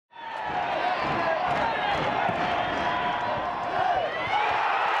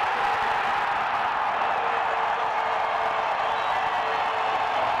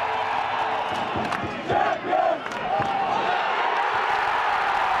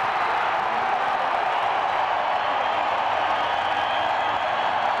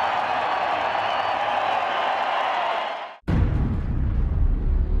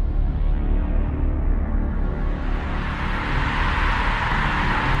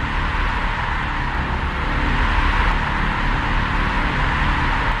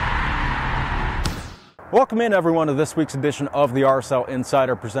Welcome in, everyone, to this week's edition of the RSL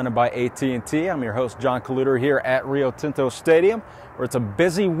Insider presented by AT&T. I'm your host, John Coluder, here at Rio Tinto Stadium, where it's a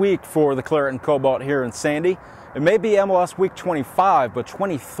busy week for the Claret and Cobalt here in Sandy. It may be MLS Week 25, but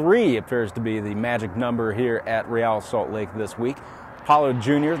 23 appears to be the magic number here at Real Salt Lake this week. Paulo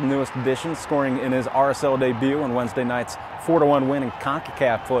Jr., the newest addition, scoring in his RSL debut on Wednesday night's 4-1 win in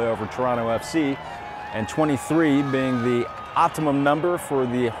CONCACAF play over Toronto FC, and 23 being the optimum number for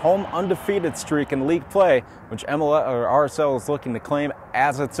the home undefeated streak in league play, which RSL is looking to claim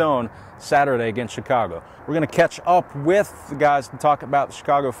as its own Saturday against Chicago. We're going to catch up with the guys to talk about the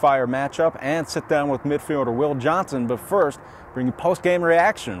Chicago Fire matchup and sit down with midfielder Will Johnson, but first, bring you post-game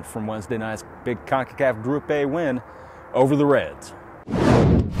reaction from Wednesday night's big CONCACAF Group A win over the Reds.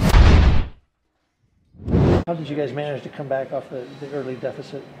 How did you guys manage to come back off the early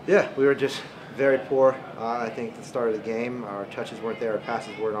deficit? Yeah, we were just very poor. I think at the start of the game, our touches weren't there, our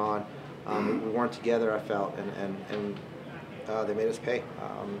passes weren't on. We weren't together, I felt, and they made us pay.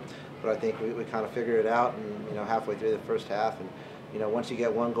 But I think we kind of figured it out, and halfway through the first half, and once you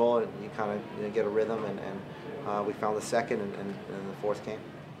get one goal, you kind of get a rhythm, and we found the second, and the fourth came.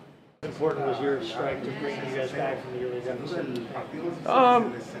 How important was your strike to bring you guys back from the early deficit?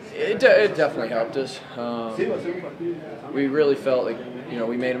 It definitely helped us. We really felt like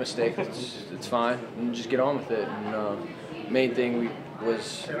we made a mistake. It's fine, and just get on with it. And main thing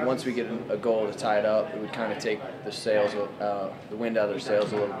was once we get a goal to tie it up, it would kind of take the wind out of their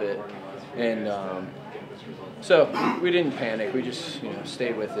sails a little bit, and so we didn't panic. We just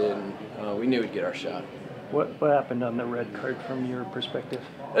stayed with it, and we knew we'd get our shot. What happened on the red card from your perspective?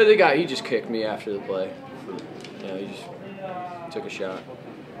 The guy, he just kicked me after the play. He just took a shot.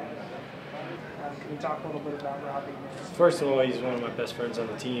 Can you talk a little bit about Robbie? First of all, he's one of my best friends on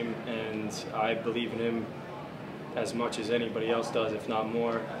the team, and I believe in him as much as anybody else does, if not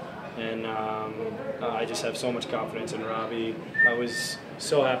more. And I just have so much confidence in Robbie. I was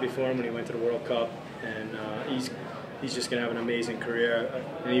so happy for him when he went to the World Cup, and he's just going to have an amazing career.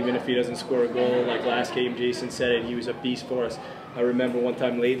 And even if he doesn't score a goal, like last game, Jason said it, he was a beast for us. I remember one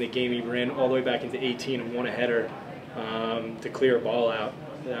time late in the game, he ran all the way back into 18 and won a header to clear a ball out.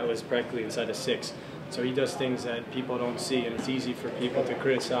 That was practically inside the 6. So he does things that people don't see, and it's easy for people to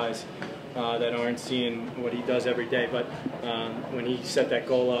criticize that aren't seeing what he does every day. But when he set that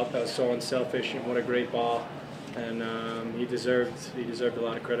goal up, that was so unselfish, and what a great ball. And he deserved a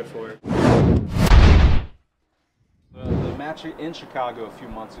lot of credit for it. The match in Chicago a few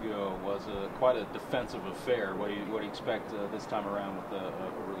months ago was quite a defensive affair. What do you expect this time around with a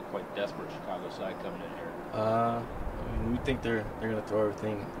really quite desperate Chicago side coming in here? We think they're going to throw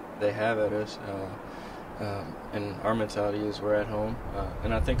everything they have at us, and our mentality is we're at home.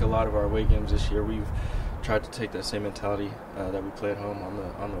 And I think a lot of our away games this year, we've tried to take that same mentality that we play at home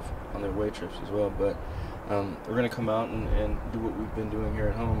on the away trips as well. But we're going to come out and do what we've been doing here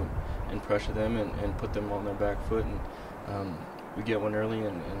at home and pressure them and put them on their back foot. And we get one early,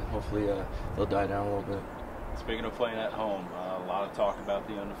 and hopefully they'll die down a little bit. Speaking of playing at home, a lot of talk about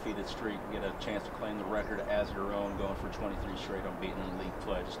the undefeated streak. You get a chance to claim the record as your own, going for 23 straight unbeaten in league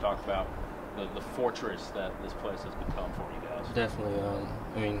play. Just talk about the fortress that this place has become for you guys. Definitely.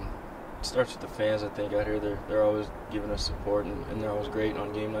 It starts with the fans, I think, out here. They're always giving us support, and they're always great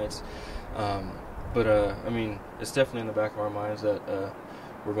on game nights. But it's definitely in the back of our minds that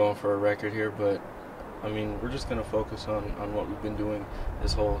we're going for a record here, but we're just going to focus on what we've been doing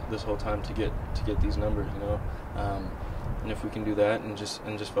this whole time to get these numbers, and if we can do that and just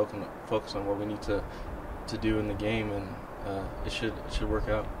focus on what we need to do in the game, and it should work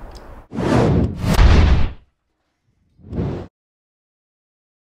out.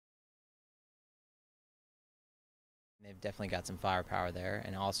 They've definitely got some firepower there,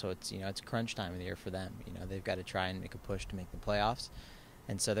 and also it's crunch time of the year for them. They've got to try and make a push to make the playoffs.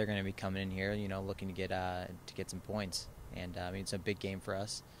 And so they're going to be coming in here, looking to get some points, and it's a big game for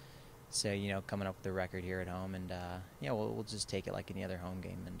us. So coming up with a record here at home, and we'll just take it like any other home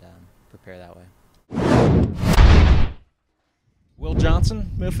game and prepare that way. Will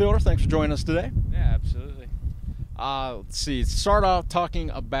Johnson, midfielder, thanks for joining us today. Yeah, absolutely. Let's see. Start off talking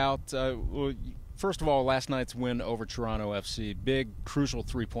about first of all, last night's win over Toronto FC, big, crucial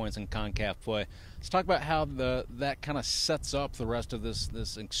 3 points in CONCACAF play. Let's talk about how that kind of sets up the rest of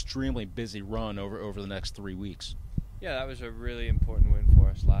this extremely busy run over the next 3 weeks. Yeah, that was a really important win for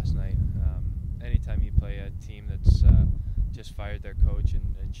us last night. Anytime you play a team that's just fired their coach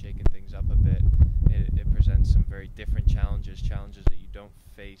and shaken things up a bit, it presents some very different challenges that you don't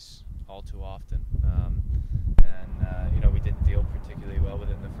face all too often. We didn't deal particularly well with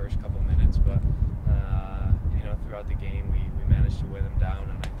it in the first couple minutes, but throughout the game we managed to wear them down,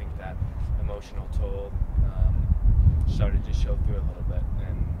 and I think that emotional toll started to show through a little bit,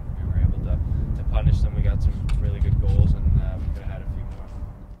 and we were able to punish them. We got some really good goals, and we could have had a few more.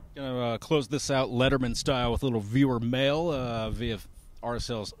 Going to close this out Letterman style with a little viewer mail via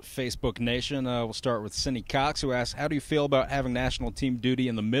RSL's Facebook Nation. We'll start with Cindy Cox, who asks, how do you feel about having national team duty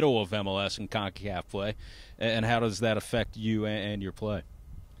in the middle of MLS and CONCACAF play, and how does that affect you and your play?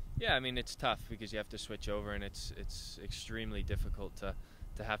 Yeah, I mean, it's tough because you have to switch over, and it's extremely difficult to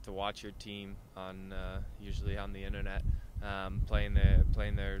have to watch your team on usually on the internet playing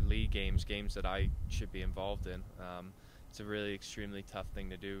their league games that I should be involved in. It's a really extremely tough thing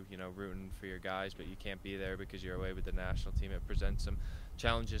to do, you know, rooting for your guys, but you can't be there because you're away with the national team. It presents some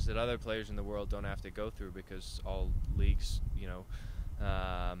challenges that other players in the world don't have to go through because all leagues, you know,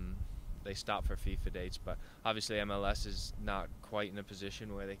 they stop for FIFA dates. But obviously MLS is not quite in a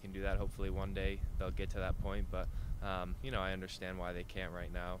position where they can do that. Hopefully one day they'll get to that point, but you know, I understand why they can't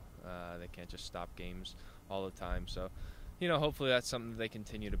right now. They can't just stop games all the time. So, you know, hopefully that's something that they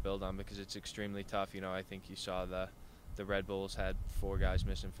continue to build on because it's extremely tough. You know, I think you saw the Red Bulls had 4 guys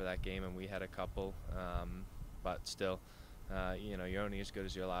missing for that game, and we had a couple. But still, you know, you're only as good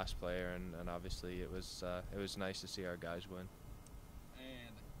as your last player, and obviously it was nice to see our guys win.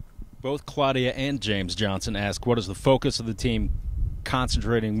 And both Claudia and James Johnson ask, what is the focus of the team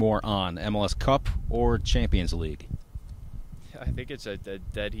concentrating more on, MLS Cup or Champions League? I think it's a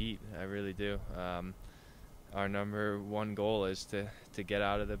dead heat. I really do. Our number one goal is to get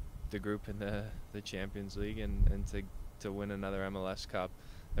out of the group in the Champions League and to win another MLS Cup.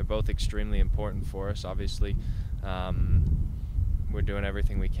 They're both extremely important for us. Obviously, we're doing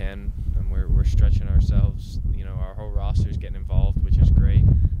everything we can, and we're stretching ourselves. You know, our whole roster is getting involved, which is great.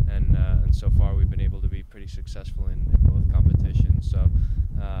 And so far, we've been able to be pretty successful in both competitions. So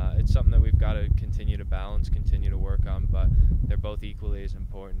it's something that we've got to continue to balance, continue to work on. But they're both equally as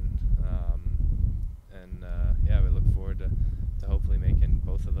important. Yeah, we look forward to hopefully making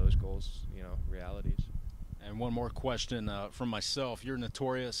both of those goals, you know, realities. And one more question from myself. You're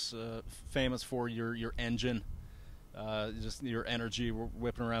notorious, famous for your engine, just your energy,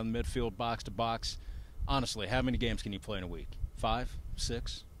 whipping around midfield, box to box. Honestly, how many games can you play in a week? 5,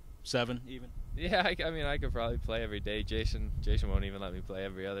 6, 7 even? Yeah, I mean, I could probably play every day. Jason won't even let me play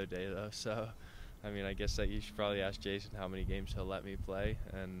every other day, though. So, I mean, I guess that you should probably ask Jason how many games he'll let me play,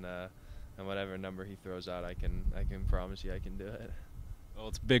 and whatever number he throws out, I can promise you I can do it. Well,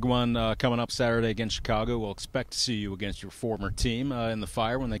 it's a big one coming up Saturday against Chicago. We'll expect to see you against your former team in the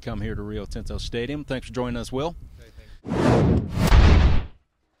Fire when they come here to Rio Tinto Stadium. Thanks for joining us, Will.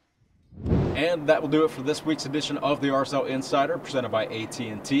 And that will do it for this week's edition of the RSL Insider, presented by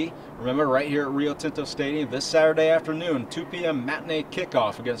AT&T. Remember, right here at Rio Tinto Stadium this Saturday afternoon, 2 p.m. matinee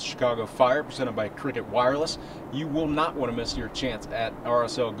kickoff against Chicago Fire, presented by Cricket Wireless. You will not want to miss your chance at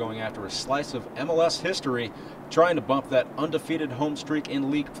RSL going after a slice of MLS history, trying to bump that undefeated home streak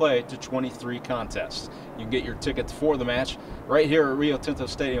in league play to 23 contests. You can get your tickets for the match right here at Rio Tinto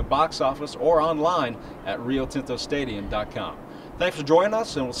Stadium box office or online at riotintostadium.com. Thanks for joining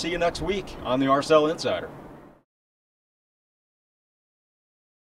us, and we'll see you next week on the RSL Insider.